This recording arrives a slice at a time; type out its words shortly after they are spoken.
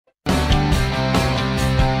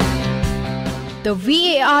The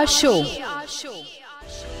VAR Show.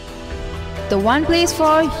 The one place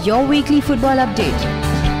for your weekly football update.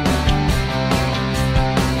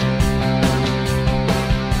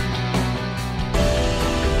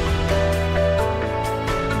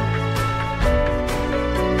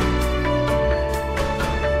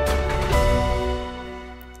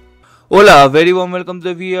 Hola, very warm welcome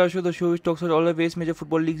to the VAR Show, the show which talks about all the various major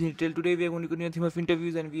football leagues in detail. Today we are going to continue a theme of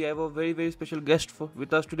interviews and we have a very special guest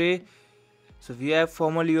with us today. So we have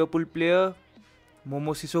former Liverpool player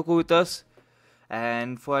Mohamed Sissoko with us,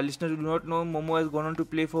 and for our listeners who do not know, Momo has gone on to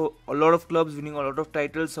play for a lot of clubs, winning a lot of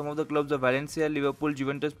titles. Some of the clubs are Valencia, Liverpool,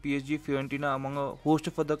 Juventus, PSG, Fiorentina, among a host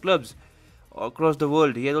of other clubs across the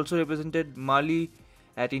world. He has also represented Mali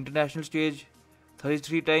at international stage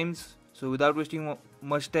 33 times. So without wasting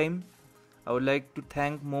much time, I would like to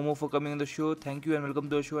thank Momo for coming on the show. Thank you and welcome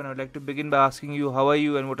to the show. And I would like to begin by asking you, how are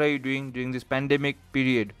you and what are you doing during this pandemic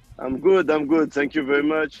period? I'm good. Thank you very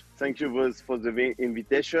much. Thank you for the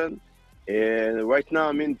invitation. And right now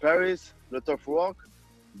I'm in Paris, lot of work,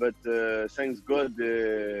 but thanks God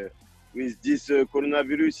with this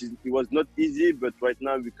coronavirus, it was not easy, but right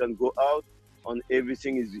now we can go out and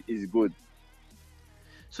everything is good.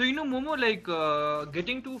 So, Momo,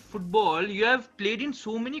 getting to football, you have played in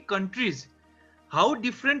so many countries. How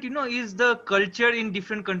different, is the culture in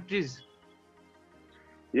different countries?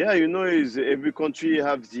 Yeah, is every country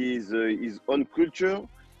have his own culture,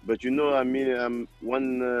 but I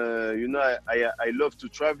love to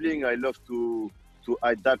traveling. I love to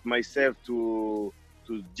adapt myself to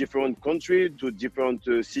different country, to different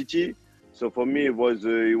city. So for me, it was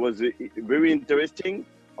very interesting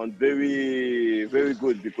and very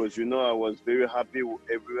good because I was very happy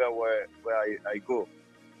everywhere where I go.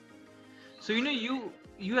 So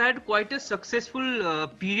you had quite a successful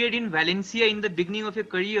period in Valencia in the beginning of your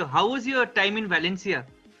career. How was your time in Valencia?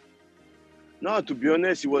 No, to be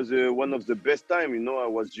honest, it was one of the best time. I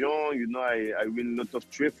was young. I win a lot of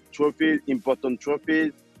trophies, important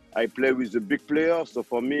trophies. I play with the big players. So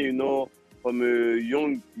for me, from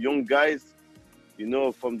young guys,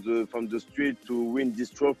 from the street to win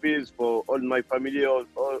these trophies for all my family, all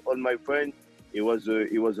my friends, it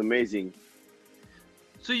was amazing.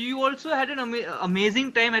 So you also had an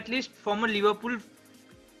amazing time, at least from a Liverpool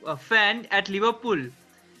fan at Liverpool.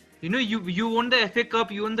 You won the FA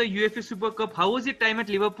Cup, you won the UEFA Super Cup. How was your time at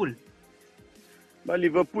Liverpool? But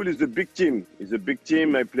Liverpool is a big team. It's a big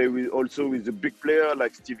team. I play also with a big player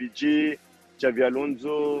like Stevie G, Xavi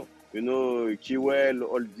Alonso, Kiwell,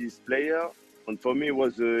 all these players. And for me, it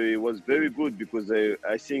was very good because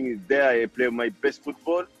I think there I play my best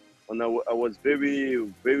football, and I was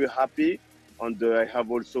very happy. And I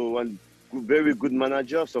have also one very good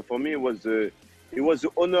manager. So for me, it was an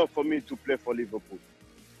honor for me to play for Liverpool.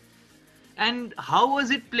 And how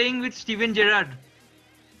was it playing with Steven Gerrard?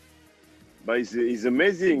 But it's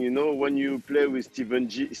amazing, when you play with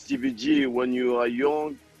Stevie G when you are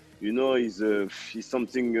young, he's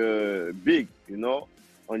something big, And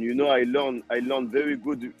I learned very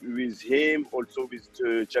good with him. Also with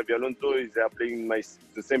Xavi Alonso, they are playing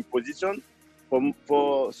the same position.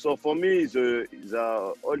 So for me,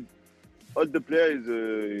 all the players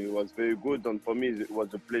was very good, and for me it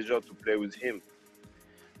was a pleasure to play with him.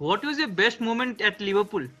 What was your best moment at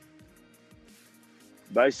Liverpool?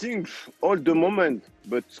 But I think all the moment,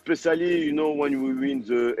 but especially when we win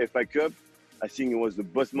the FA Cup, I think it was the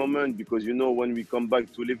best moment because when we come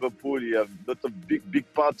back to Liverpool, you have a lot of big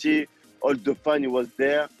party. All the fans was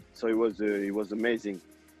there, so it was amazing.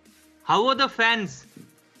 How were the fans?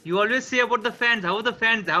 You always say about the fans. How are the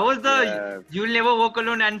fans? How was the You'll Never Walk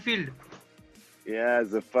Alone Anfield? Yeah,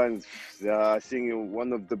 the fans. I think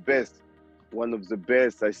one of the best.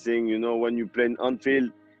 I think when you play in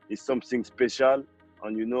Anfield, it's something special,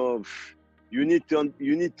 and you need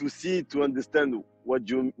to see to understand what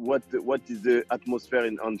is the atmosphere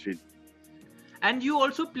in Anfield. And you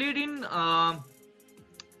also played in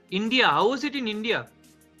India. How was it in India?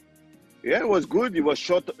 Yeah, it was good. It was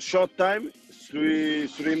short time. 3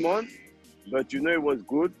 months, but it was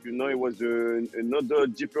good. It was another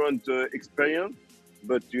different experience.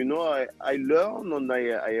 But I learned and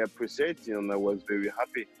I appreciate it, and I was very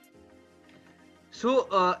happy. So,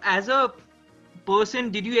 as a person,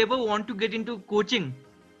 did you ever want to get into coaching?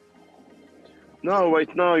 No,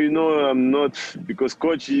 right now, I'm not, because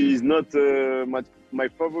coach is not my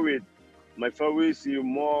favorite. My favorite is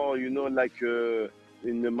more, like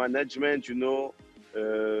in the management,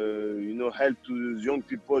 help to young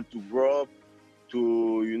people to grow up,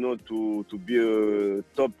 to be a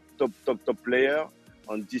top player,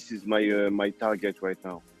 and this is my target right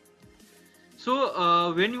now.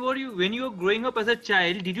 So when you were growing up as a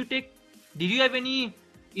child, did you take Did you have any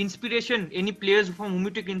inspiration, any players from whom you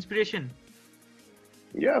took inspiration?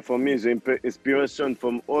 Yeah, for me, the inspiration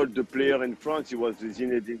from all the players in France, it was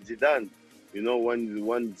Zinedine Zidane. You know, when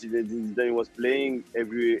Zinedine Zidane was playing,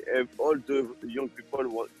 all the young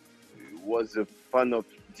people was a fan of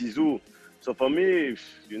Zizou. So for me,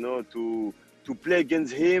 you know, to play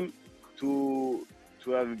against him, to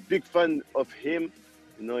have a big fan of him,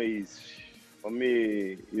 you know, is for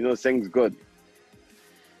me, you know, thanks God.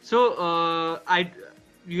 So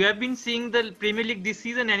you have been seeing the Premier League this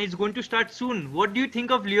season, and it's going to start soon. What do you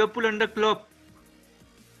think of Liverpool under Klopp?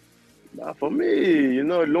 For me, you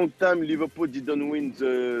know, long time Liverpool didn't win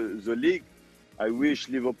the league. I wish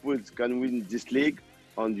Liverpool can win this league.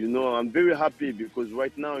 And, you know, I'm very happy because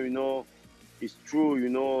right now, you know, it's true, you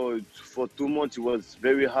know, for 2 months it was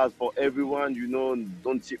very hard for everyone, you know,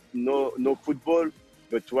 don't see no football.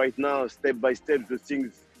 But right now, step by step, the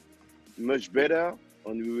things much better,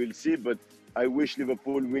 and we will see. But I wish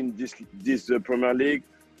Liverpool win this Premier League,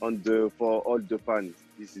 and for all the fans,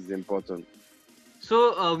 this is important.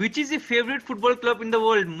 So, which is your favorite football club in the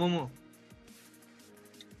world, Momo?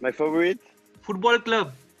 My favorite? Football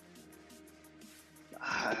club?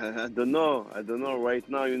 I don't know. Right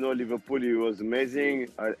now, you know, Liverpool, it was amazing.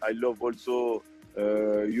 I love also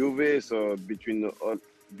Juve, so between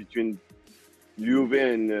Juve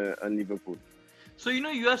and Liverpool. So, you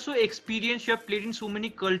know, you are so experienced, you have played in so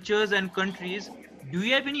many cultures and countries. Do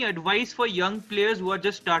you have any advice for young players who are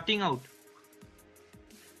just starting out?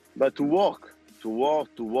 But to work a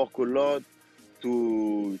lot,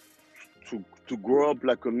 to grow up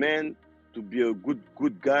like a man, to be a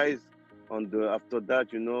good guys, and after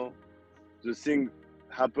that, you know, the thing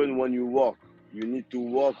happen when you work. You need to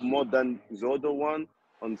work more than the other one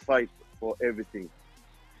and fight for everything.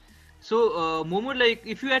 So, Momo, like,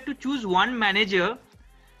 if you had to choose one manager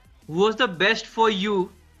who was the best for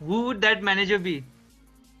you, who would that manager be?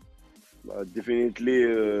 Definitely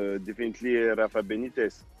Rafa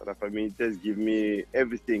Benitez. Rafa Benitez give me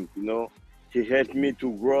everything, you know. He helped me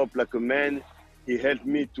to grow up like a man. He helped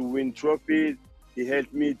me to win trophies. He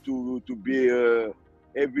helped me to be a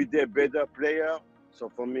everyday better player. So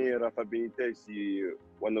for me, Rafa Benitez is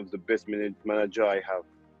one of the best manager I have.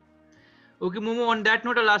 Okay, Momo, on that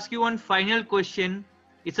note, I'll ask you one final question.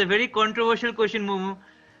 It's a very controversial question, Momo.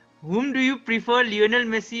 Whom do you prefer, Lionel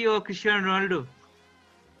Messi or Cristiano Ronaldo?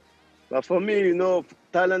 But for me, you know,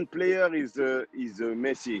 talent player is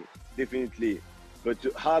Messi, definitely. But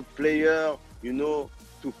hard player, you know,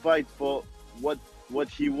 to fight for what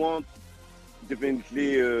he wants,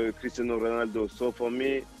 definitely Cristiano Ronaldo. So for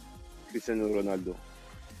me, Cristiano Ronaldo.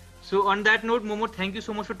 So on that note, Momo, thank you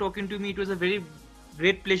so much for talking to me. It was a very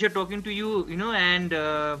great pleasure talking to you, you know, and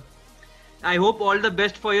I hope all the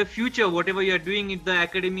best for your future, whatever you are doing in the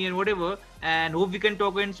academy and whatever, and hope we can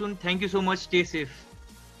talk again soon. Thank you so much. Stay safe.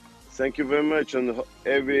 Thank you very much, and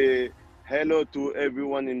hello to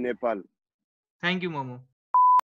everyone in Nepal. Thank you, Momo.